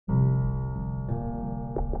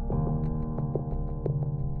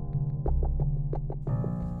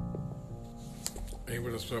Hey,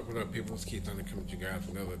 what up, people? It's Keith Thunder coming to you guys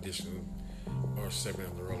with another edition or segment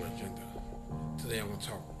of the Roller Agenda. Today I want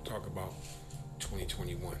to talk about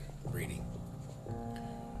 2021 breeding.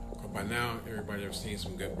 But by now, everybody have seen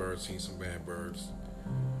some good birds, seen some bad birds.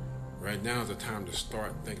 Right now is the time to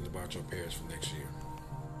start thinking about your pairs for next year.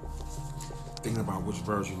 Thinking about which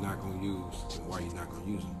birds you're not going to use and why you're not going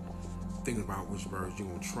to use them. Thinking about which birds you're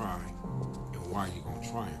going to try and why you're going to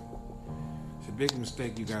try them. The big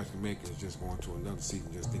mistake you guys can make is just going to another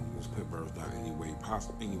season just thinking you just put birds down any way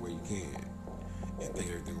possible, any way you can, and think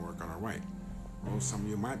everything will work out all right. Well, some of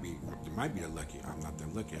you might be that lucky. I'm not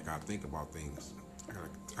that lucky. I gotta think about things. I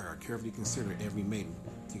gotta carefully consider every mating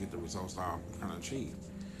to get the results I'm trying to achieve.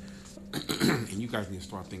 And you guys need to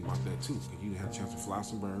start thinking about that too. If you had a chance to fly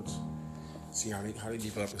some birds, see how they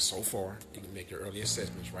develop so far. You can make your early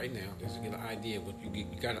assessments right now just to get an idea of what you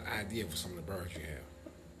get. You got an idea for some of the birds you have.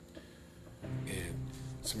 And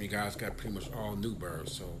some of you guys got pretty much all new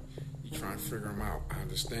birds, so you're trying to figure them out. I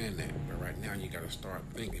understand that, but right now you got to start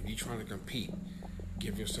thinking. If you're trying to compete,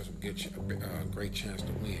 give yourself a great chance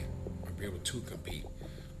to win or be able to compete.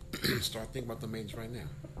 Start thinking about the mates right now.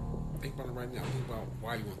 Think about it right now. Think about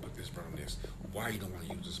why you want to put this bird on this, why you don't want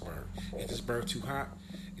to use this bird. Is this bird too hot?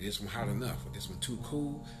 Is this one hot enough? Is this one too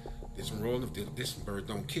cool? This one rolling enough? This bird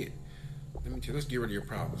don't kit. Let me tell you, let's get rid of your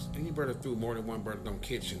problems. Any bird that threw more than one bird that don't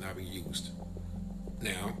kit should not be used.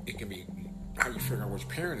 Now, it can be how you figure out which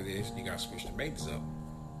parent it is. You got to switch the mates up.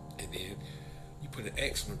 And then you put an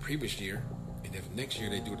X from the previous year. And if next year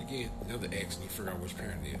they do it again, another X, and you figure out which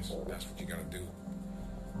parent it is. That's what you got to do.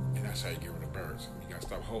 And that's how you get rid of birds. You got to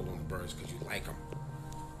stop holding on to birds because you like them.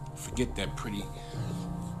 Forget that pretty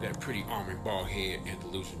almond ball head and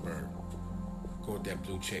delusion bird. Go with that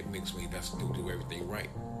blue check mixed wing. That's do everything right.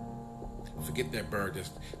 Forget that bird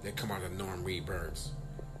that come out of Norm Reed birds.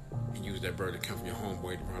 And use that bird that come from your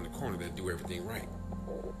homeboy around the corner that do everything right. You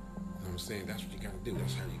know what I'm saying? That's what you got to do.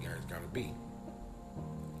 That's how you guys got to be.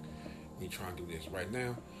 You try and do this. Right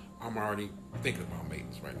now, I'm already thinking about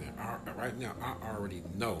matings right now. Right now, I already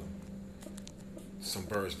know some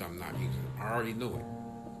birds that I'm not using. I already know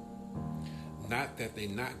it. Not that they're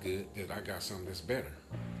not good, that I got something that's better.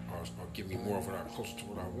 Or give me more of what closer to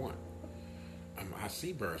what I want. I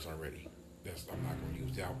see birds already. I'm not going to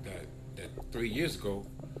use that 3 years ago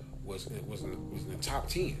was in the top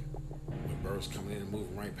 10 with birds coming in and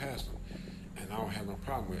moving right past them. And I don't have no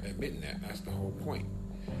problem with admitting that. That's the whole point.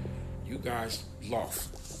 You guys,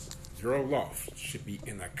 your loft should be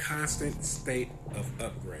in a constant state of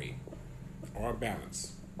upgrade or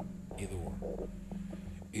balance. Either or.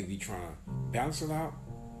 Either you're trying to balance it out,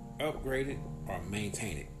 upgrade it, or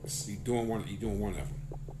maintain it. You're doing one of them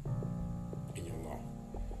in your loft.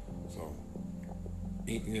 So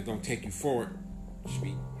anything that don't take you forward should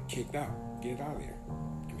be kicked out. Get it out of there.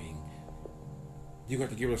 I mean, you got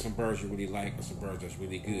to give us some birds you really like or some birds that's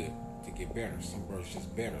really good to get better. Some birds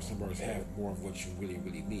just better. Some birds have more of what you really,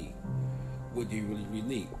 really need. What do you really, really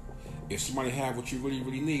need? If somebody have what you really,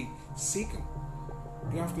 really need, seek them.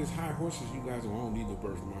 Get off these high horses you guys don't need no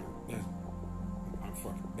birds from mine.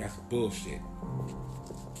 That's bullshit.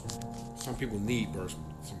 Some people need birds from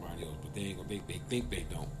somebody else, but they think they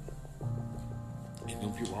don't. And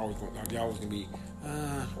them people always gonna be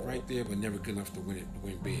right there, but never good enough to win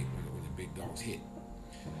big when the big dogs hit.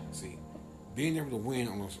 See, being able to win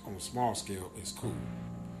on a small scale is cool,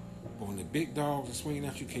 but when the big dogs are swinging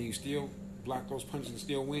at you, can you still block those punches and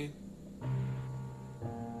still win?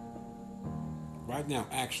 Right now,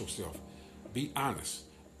 ask yourself. Be honest.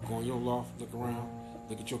 Go in your loft, look around,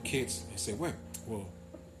 look at your kids, and say, well,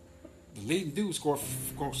 the leading dude scored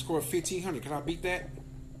 1,500. Can I beat that?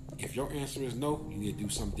 If your answer is no, you need to do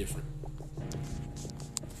something different.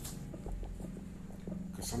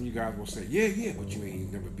 Because some of you guys will say, yeah, but you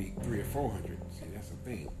ain't never beat 300 or 400. See, that's the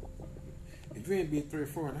thing. If you ain't beat 300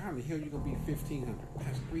 or 400, how the hell you gonna beat 1,500?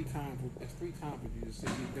 That's three times what you just said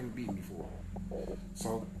you've never beaten before.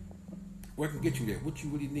 So, what can get you there? What you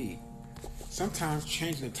really need? Sometimes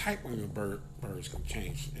changing the type on your birds can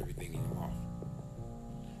change everything in your loft.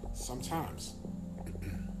 Sometimes.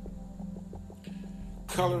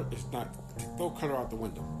 Color is not. Throw color out the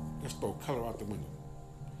window. Let's throw color out the window.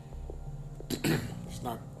 It's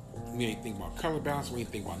not. We ain't thinking about color balance. We ain't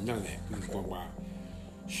thinking about none of that. We just going by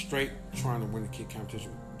straight trying to win the kid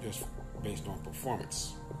competition just based on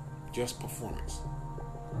performance. Just performance.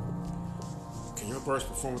 Can your birds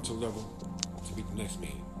perform to a level to beat the next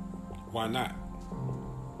man? Why not?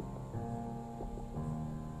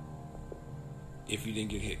 If you didn't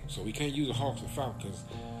get hit. So we can't use a Hawks and Falcons because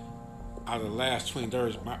out of the last 20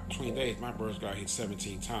 days, my birds got hit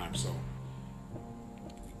 17 times. So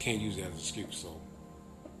can't use that as an excuse. So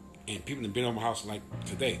And people have been on my house like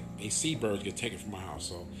today. They see birds get taken from my house,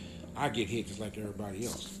 so I get hit just like everybody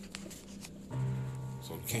else.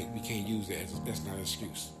 So we can't use that that's not an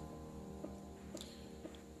excuse.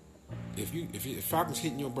 If falcon's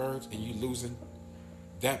hitting your birds and you losing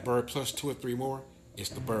that bird plus 2 or 3 more, it's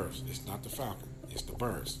the birds. It's not the falcon. It's the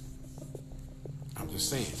birds. I'm just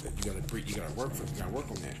saying that you gotta work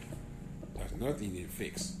on that. That's another thing you need to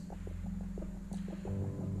fix.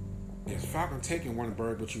 If falcon taking one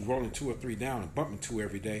bird, but you rolling 2 or 3 down and bumping 2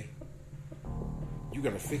 every day, you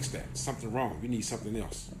gotta fix that. Something wrong. You need something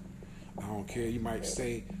else. I don't care. You might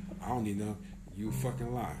say, I don't need none. You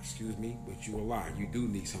fucking lie. Excuse me, but you a lie. You do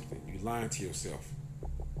need something. You lying to yourself.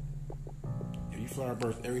 If you fly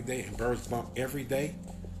birds every day and birds bump every day,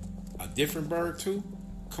 a different bird too,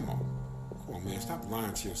 come on man, stop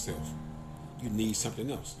lying to yourself. You need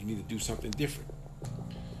something else. You need to do something different.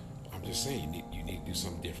 I'm just saying you need to do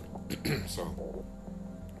something different. So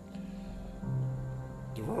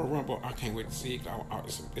the Royal Rumble, I can't wait to see it.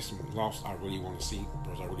 It's some lofts I really want to see.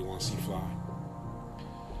 Birds I really want to see fly.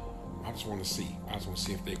 I just want to see.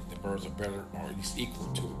 If the birds are better or at least equal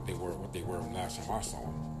to what they were last time I saw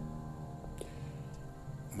them.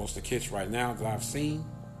 Most of the kits right now that I've seen,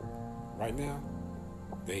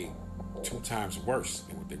 they 2 times worse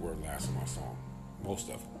than what they were last time I saw them. Most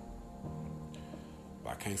of them. But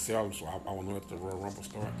I can't sell them, so I want to know if the Royal Rumble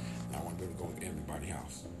start, and I want to be able to go to everybody's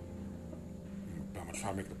house. But I'm gonna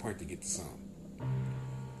try to make it a point to get to some.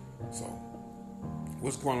 So,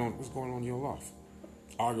 what's going on in your loft?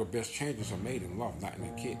 All your best changes are made in the loft, not in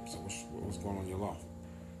the kit. So what's going on in your loft?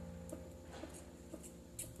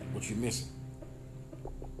 What you missing?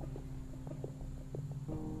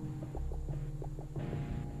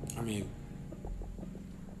 I mean,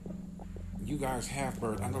 you guys have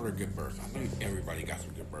birds. I know they're good birds. I know everybody got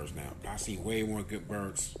some good birds now. I see way more good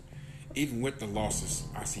birds. Even with the losses,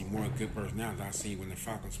 I see more good birds now than I see when the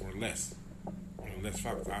falcons were less. When the less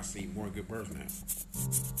falcons, I see more good birds now.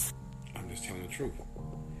 I'm just telling the truth.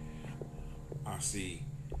 I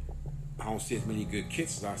don't see as many good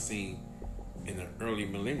kits as I seen in the early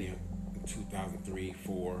millennium, 2003,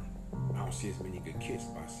 4. I don't see as many good kits,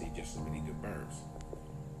 but I see just as many good birds.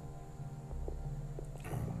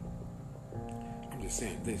 I'm just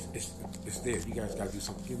saying, it's there. You guys got to do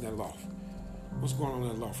something. Get in that loft. What's going on in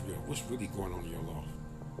that loft for you? What's really going on in your loft?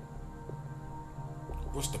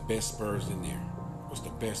 What's the best birds in there? What's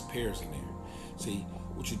the best pairs in there? See,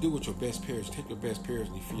 what you do with your best pairs, take your best pairs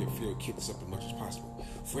and you fill your kits up as much as possible.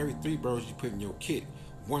 For every 3 birds you put in your kit,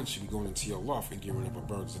 1 should be going into your loft and getting rid of the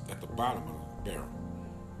birds at the bottom of the barrel.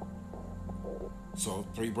 So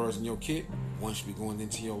 3 birds in your kit, 1 should be going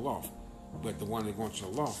into your loft. But the one that goes into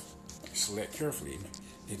your loft, select carefully.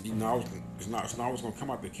 And you know it's not always going to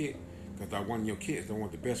come out the kit, because that one in your kit is the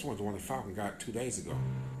one, the best one, the one the falcon got 2 days ago.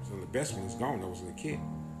 So the best one is gone that was in the kit.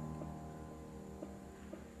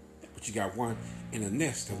 But you got 1 in a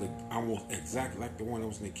nest that look almost exactly like the one that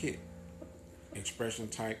was in the kit. Expression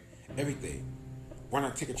type, everything. Why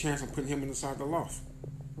not take a chance on putting him inside the loft?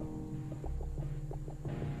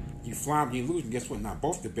 You fly him, you lose him, guess what? Now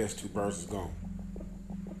both the best 2 birds is gone.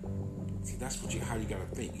 See, that's how you gotta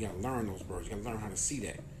think. You gotta learn those birds. You gotta learn how to see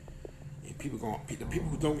that. And the people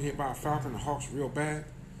who don't get hit by a falcon, the hawks real bad,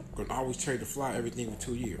 gonna always tell you to fly everything for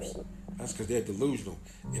 2 years. That's because they're delusional.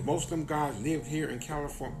 If most of them guys lived here in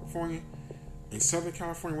California, in Southern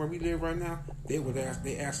California where we live right now, they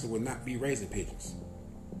actually would not be raising pigeons.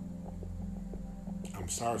 I'm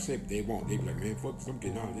sorry to say, but they won't. They be like, man, fuck, I'm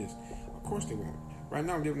getting out of this. Of course they won't. Right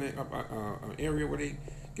now, I'm living in an area where they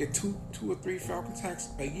get two or three falcon attacks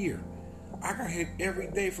a year. I got hit every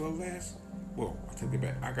day for the last, I take it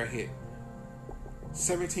back. I got hit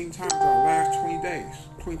 17 times in the last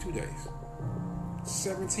 22 days.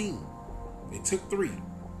 17. They took 3.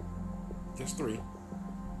 Just 3.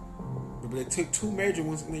 But they took 2 major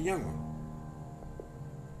ones and a young one.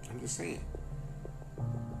 I'm just saying.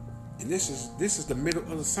 And this is the middle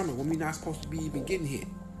of the summer when we're not supposed to be even getting hit.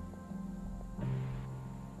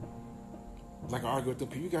 Like I argue with the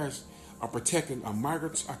people, you guys are protecting a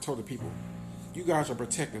migratory. I told the people, you guys are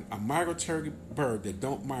protecting a migratory bird that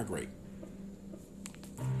don't migrate.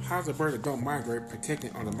 How's a bird that don't migrate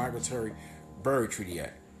protected on the Migratory Bird Treaty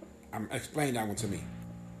Act? Explain that one to me.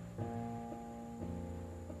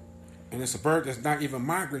 And it's a bird that's not even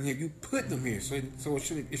migrating here. You put them here, so it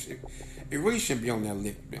really shouldn't be on that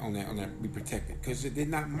list, on that be protected, because they're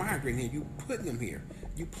not migrating here. You put them here.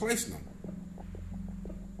 You place them.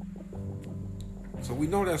 So we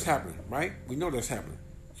know that's happening, right? We know that's happening.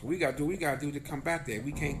 So we got to do to combat that.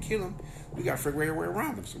 We can't kill them. We got to figure out a way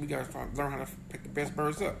around them. So we got to learn how to pick the best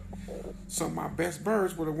birds up. So my best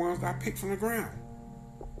birds were the ones that I picked from the ground.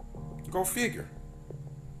 Go figure.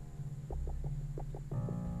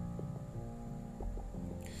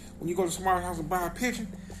 When you go to somebody's house and buy a pigeon,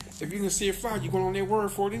 if you can see a fly, you're going on their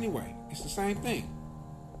word for it anyway. It's the same thing.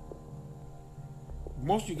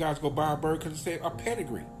 Most of you guys go buy a bird because it's a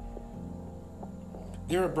pedigree.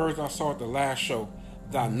 There are birds I saw at the last show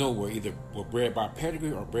that I know were bred by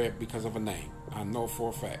pedigree or bred because of a name. I know for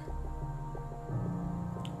a fact.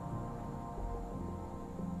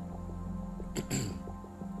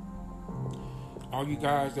 All you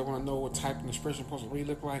guys that want to know what type and expression supposed to really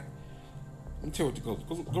look like, let me tell you what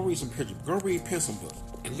to go read some pictures. Go read pencil book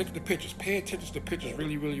and look at the pictures. Pay attention to the pictures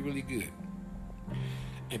really, really, really good.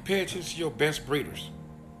 And pay attention to your best breeders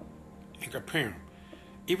and compare them.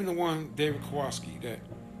 Even the one David Kowalski,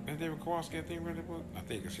 David Kowalski, I think read that book. I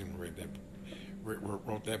think it's him who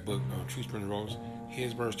wrote that book, True Spring Rose.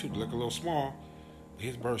 His birds too, they look a little small, but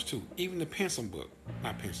his birds too. Even the Pensum book,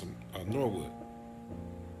 not Pensum, Norwood.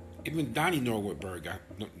 Even Donnie Norwood the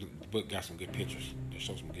book got some good pictures that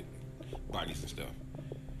show some good bodies and stuff.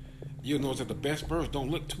 You'll notice that the best birds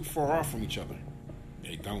don't look too far off from each other.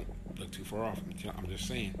 They don't look too far off. I'm just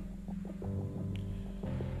saying.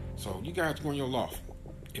 So you guys go in your loft.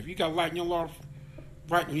 If you got light in your loft,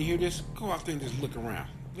 right when you hear this, go out there and just look around.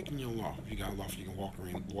 Look in your loft. If you got a loft, you can walk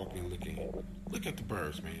in and look in. Look at the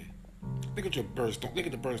birds, man. Look at your birds. Look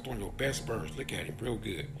at the birds throwing your best birds. Look at him real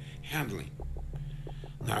good. Handling.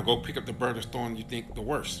 Now go pick up the bird that's throwing you think the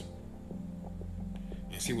worst.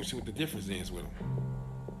 And see what the difference is with them.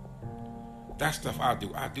 That stuff I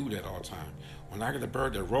do. I do that all the time. When I get a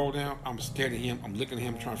bird that roll down, I'm staring at him. I'm looking at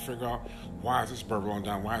him, trying to figure out why is this bird rolling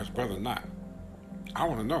down? Why is his brother not? I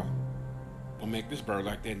want to know. What make this bird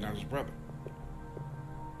like that and not his brother?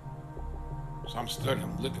 So I'm studying.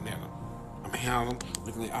 I'm looking at him. I'm handling them,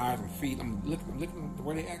 looking at their eyes and feet. I'm looking at the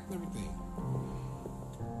way they act and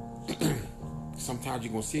everything. Sometimes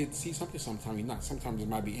you're going to see something, sometimes you're not. Sometimes it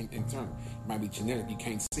might be internal. It might be genetic, you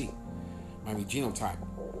can't see. It might be genotype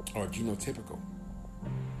or genotypical.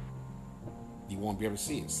 You won't be able to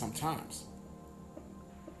see it sometimes.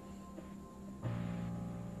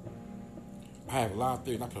 I have a lot of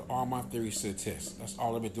theories. I put all my theories to the test. That's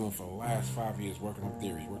all I've been doing for the last 5 years, working on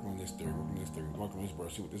theories, working on this theory, working on this theory, working on this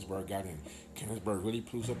bird, see what this bird got in. Can this bird really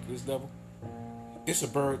produce up to this level? It's a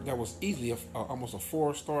bird that was easily almost a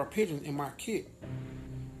 4-star pigeon in my kit.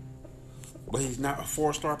 But he's not a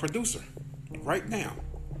 4-star producer right now.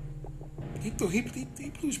 He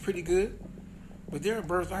produced pretty good. But there are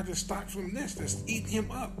birds I just stocked from the nest that's eating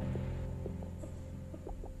him up.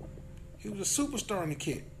 He was a superstar in the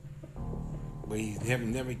kit. But he gave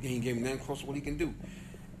me nothing close to what he can do.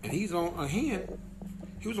 And he's on a hen.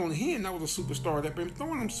 He was on a hen that was a superstar that been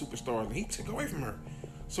throwing them superstars. And he took away from her.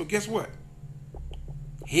 So guess what?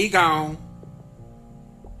 He gone.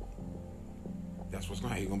 That's what's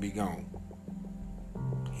going to happen. He's going to be gone.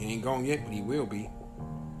 He ain't gone yet, but he will be.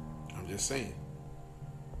 I'm just saying.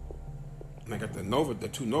 And I got the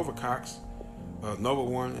two Nova cocks, Nova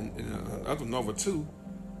 1 and another Nova 2.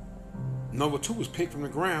 Nova 2 was picked from the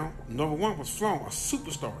ground. Nova 1 was flown, a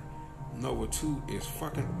superstar. Nova 2 is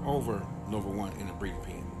fucking over Nova 1 in the breeding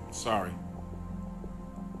pen. Sorry.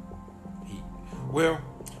 Well,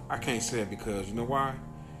 I can't say it because, you know why?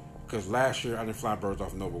 Because last year I didn't fly birds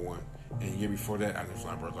off Nova 1. And the year before that I didn't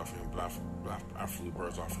fly birds off him. But I flew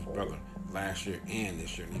birds off his brother last year and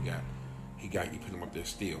this year. And he put him up there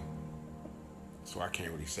still. So I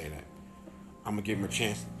can't really say that. I'm going to give him a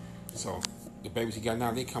chance. So the babies he got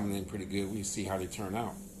now, they coming in pretty good. We see how they turn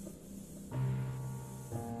out.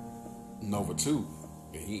 Nova 2,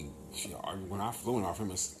 when I flew off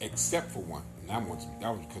him, except for one, and that was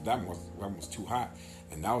because that one was too hot,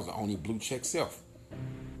 and that was the only blue check self.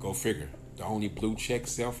 Go figure. The only blue check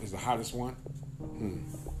self is the hottest one.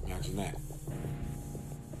 Imagine that.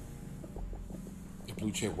 The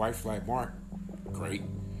blue check white flag mark, great.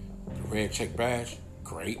 The red check badge,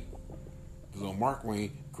 great. The little mark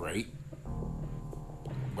wing, great.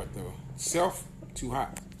 But the self, too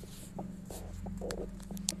hot.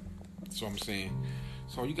 So I'm saying,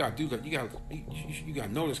 so you gotta do that. You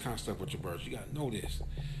gotta know this kind of stuff with your birds. You gotta know this,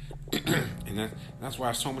 and that's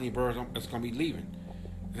why so many birds that's gonna be leaving.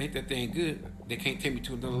 It ain't that they ain't good. They can't take me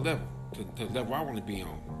to another level, to the level I want to be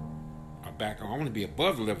on. I want to be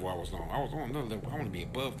above the level I was on. I was on another level. I want to be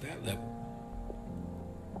above that level.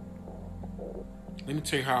 Let me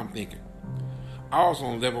tell you how I'm thinking. I was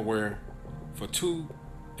on a level where, for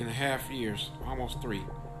 2.5 years, almost 3,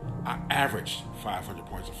 I averaged 500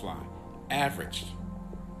 points of flying. Averaged.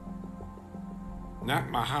 Not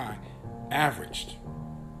my high. Averaged.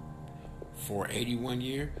 480 one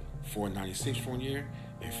year, 496 one year,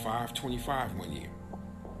 and 525 one year.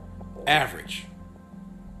 Average.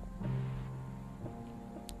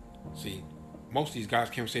 See, most of these guys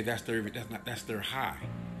can't say that's their high.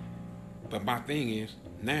 But my thing is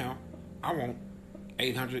now I want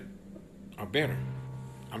 800 or better.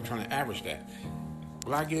 I'm trying to average that.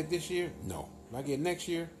 Will I get it this year? No. Will I get it next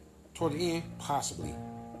year? Toward the end? Possibly.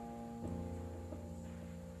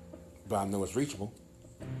 But I know it's reachable.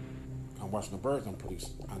 I'm watching the birds I'm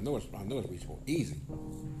producing. I know it's reachable. Easy.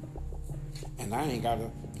 And I ain't gotta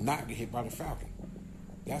not get hit by the falcon.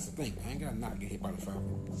 That's the thing. I ain't gotta not get hit by the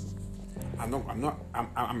falcon.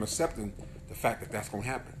 I'm accepting the fact that that's gonna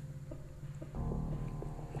happen.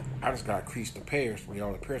 I just gotta increase the pairs where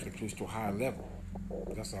all the pairs increase to a higher level.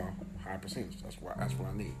 That's all. High percentage. That's what I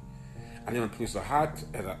need. I need to increase to a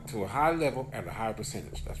high level at a higher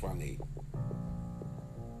percentage. That's what I need.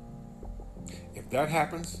 If that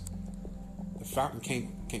happens, the falcon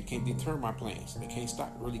can't deter my plans. They can't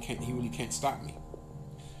stop. He really can't stop me.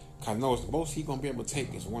 Cause I know the most he's gonna be able to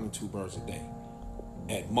take is 1 or 2 birds a day,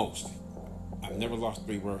 at most. I've never lost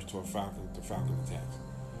 3 birds to a falcon attacks.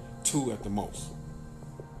 2 at the most.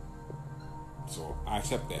 So I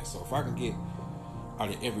accept that. So if I can get out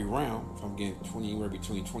of every round, if I'm getting anywhere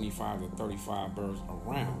between 25 to 35 birds a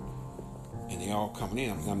round, and they all coming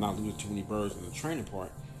in, I'm not losing too many birds in the training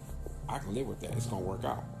part, I can live with that. It's gonna work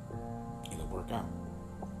out. It'll work out.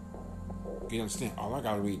 You understand? All I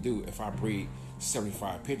gotta really do, if I breed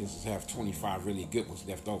 75 pigeons, is have 25 really good ones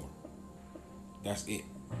left over. That's it.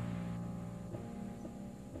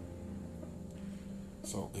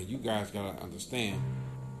 So, and you guys gotta understand.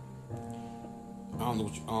 I don't know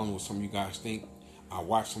what some of you guys think. I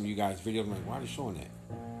watch some of you guys' videos. I'm like, why are they showing that?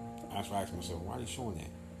 That's why I ask myself, why are they showing that?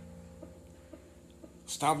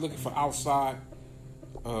 Stop looking for outside.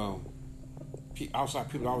 Outside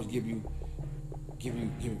people always give you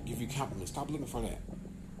compliments. Stop looking for that.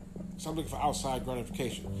 Stop looking for outside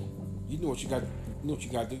gratification. You know what you got. You know what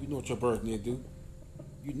you got to do. You know what your birds need to do.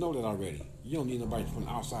 You know that already. You don't need nobody from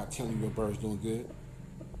the outside telling you your bird's doing good.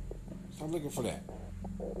 Stop looking for that.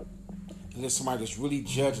 Unless somebody that's really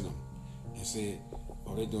judging them and said,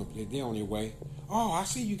 "Oh, they're on their way." Oh, I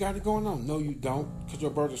see you got it going on. No, you don't, because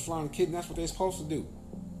your bird is flying the kid, and that's what they're supposed to do.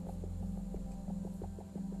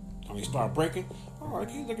 When they start breaking, oh, the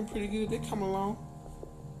kid's looking pretty good. They coming along.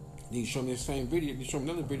 Then you show me the same video. You show me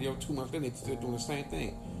another video 2 months later, they're still doing the same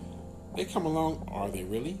thing. They come along. Are they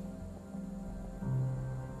really?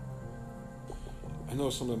 I know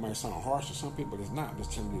some of it might sound harsh to some people, but it's not. I'm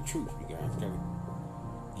just telling you the truth. You guys got to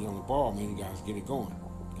get on the ball, man. You guys get it going.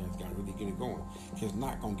 You guys got to really get it going. It's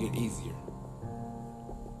not going to get easier.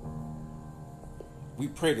 We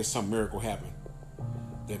pray that some miracle happen,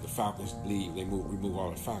 that the Falcons leave, they remove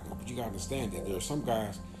all the Falcons. But you got to understand that there are some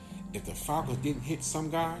guys, if the Falcons didn't hit some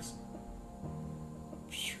guys,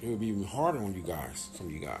 it would be even harder on you guys, some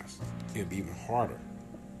of you guys. It would be even harder.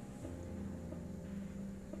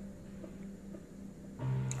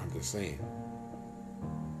 I'm just saying.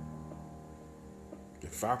 The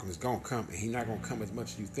Falcon is going to come, and he's not going to come as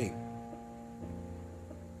much as you think.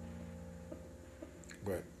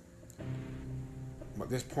 But at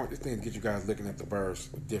this point, this thing to get you guys looking at the birds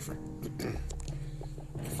different.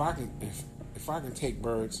 If I can take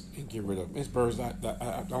birds and get rid of them, it's birds that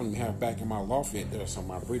I don't even have back in my loft yet. There are some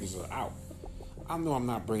of my breeders that are out. I know I'm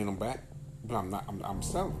not bringing them back, but I'm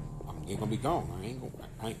selling them. They're gonna be gone.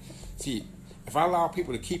 See, if I allow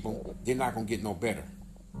people to keep them, they're not gonna get no better.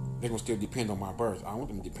 They're gonna still depend on my birds. I want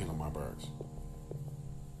them to depend on my birds.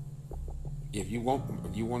 If you want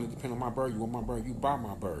to depend on my bird, you buy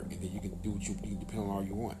my bird, and then you can do what you can depend on all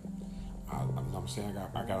you want. I'm saying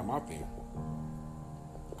I got them out there.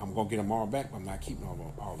 I'm gonna get them all back, but I'm not keeping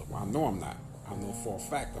all of them. I know I'm not. I know for a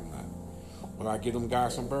fact I'm not. Will I give them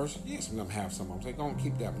guys some birds? Yes, some of them have some. I'm saying, go and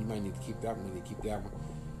keep that one. You might need to keep that one. You need to keep that one.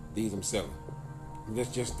 These I'm selling. And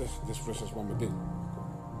that's just what I'm gonna do.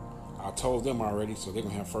 I told them already, so they're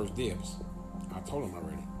gonna have first dibs. I told them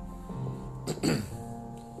already.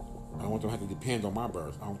 I don't want them to have to depend on my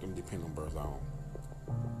birds. I want them to depend on birds I own.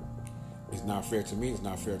 It's not fair to me. It's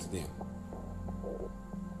not fair to them.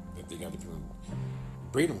 That they got to depend on.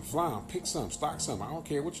 Breed them, fly them, pick some, stock some. I don't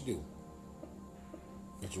care what you do.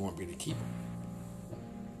 But you want me to keep them.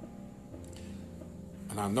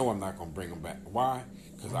 And I know I'm not going to bring them back. Why?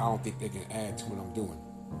 Because I don't think they can add to what I'm doing.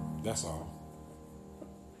 That's all.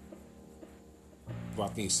 Do I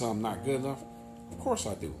think some not good enough? Of course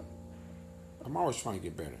I do. I'm always trying to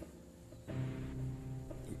get better.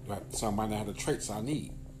 Some might not have the traits I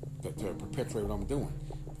need to perpetuate what I'm doing.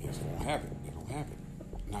 They just don't have it. They don't have it.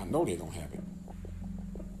 And I know they don't have it.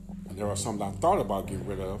 And there are some that I thought about getting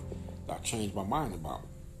rid of that I changed my mind about.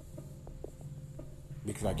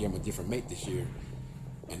 Because I gave them a different mate this year.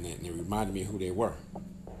 And it reminded me of who they were.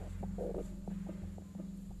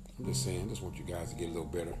 I'm just saying, I just want you guys to get a little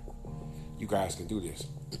better. You guys can do this.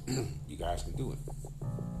 You guys can do it.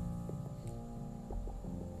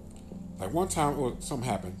 Like one time, something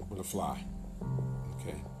happened with a fly.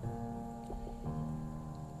 Okay.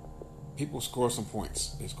 People score some points.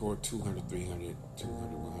 They scored 200, 300,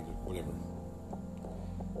 200, 100, whatever.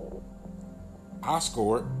 I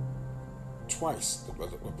scored twice. The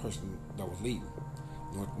person that was leading.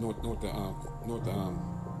 You know what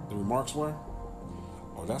the remarks were?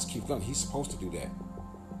 Oh, that's Keith London. He's supposed to do that.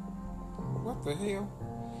 What the hell?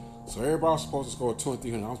 So everybody was supposed to score 200,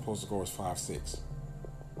 300. I'm supposed to score 5, 6.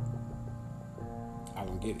 I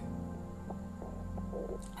don't get it.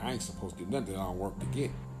 I ain't supposed to do nothing that I don't work to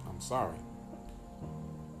get. I'm sorry.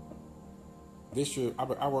 This year,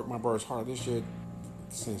 I worked my birds hard this year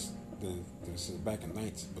since back in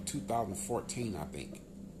 2014, I think.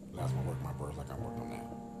 Last time I worked my birds like I'm working now.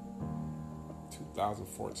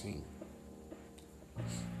 2014.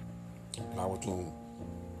 But I was doing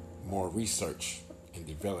more research and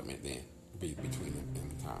development then between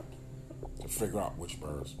the times to figure out which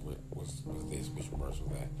birds was this, which birds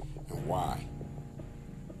was that, and why.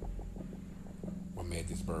 What made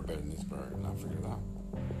this bird better than this bird, and I figured it out.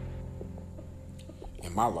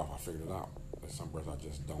 In my life, I figured it out. There's some birds I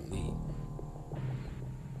just don't need.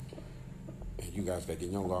 And you guys that get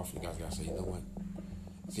in your life, you guys gotta say, you know what?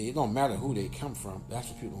 See, it don't matter who they come from. That's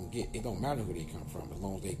what people don't get. It don't matter who they come from as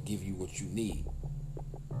long as they give you what you need.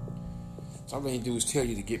 So all they do is tell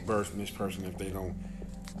you to get birds from this person if they don't.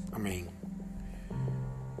 I mean,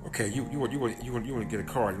 okay, you want to get a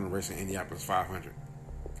car, you want to race an Indianapolis 500,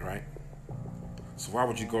 right? So why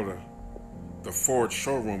would you go to the Ford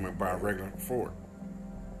showroom and buy a regular Ford?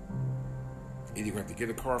 Either you have to get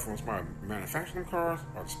a car from somebody manufacturing cars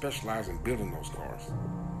or specialize in building those cars.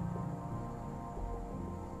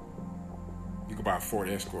 You can buy a Ford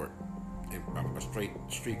Escort, a straight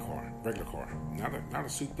street car, regular car, not a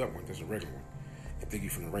souped up one, just a regular one, and think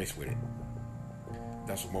you're finna race with it.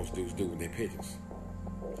 That's what most dudes do with their pigeons.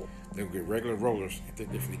 They'll get regular rollers if they're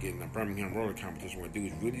definitely getting a Birmingham roller competition where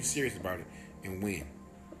dudes really serious about it and win.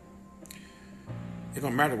 It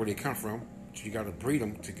don't matter where they come from, but you got to breed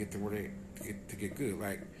them to get to where to get good.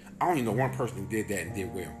 Like, I only know one person who did that and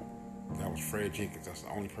did well. That was Fred Jenkins. That's the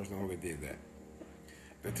only person I know that did that.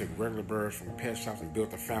 They took regular birds from pet shops and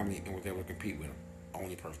built a family and was able to compete with them.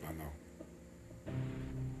 Only person I know.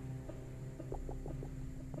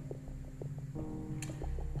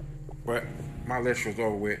 But my lecture is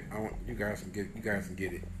over with. I want you guys can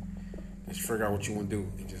get it. Just figure out what you want to do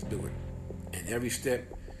and just do it. And every step,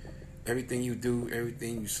 everything you do,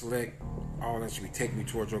 everything you select, all that should be taking you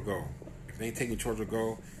towards your goal. If it ain't taking you towards your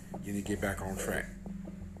goal, you need to get back on track.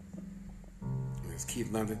 And it's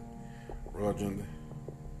Keith London, Royal Agenda.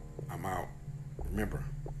 I'm out. Remember,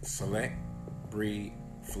 select, breed,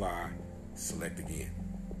 fly, select again.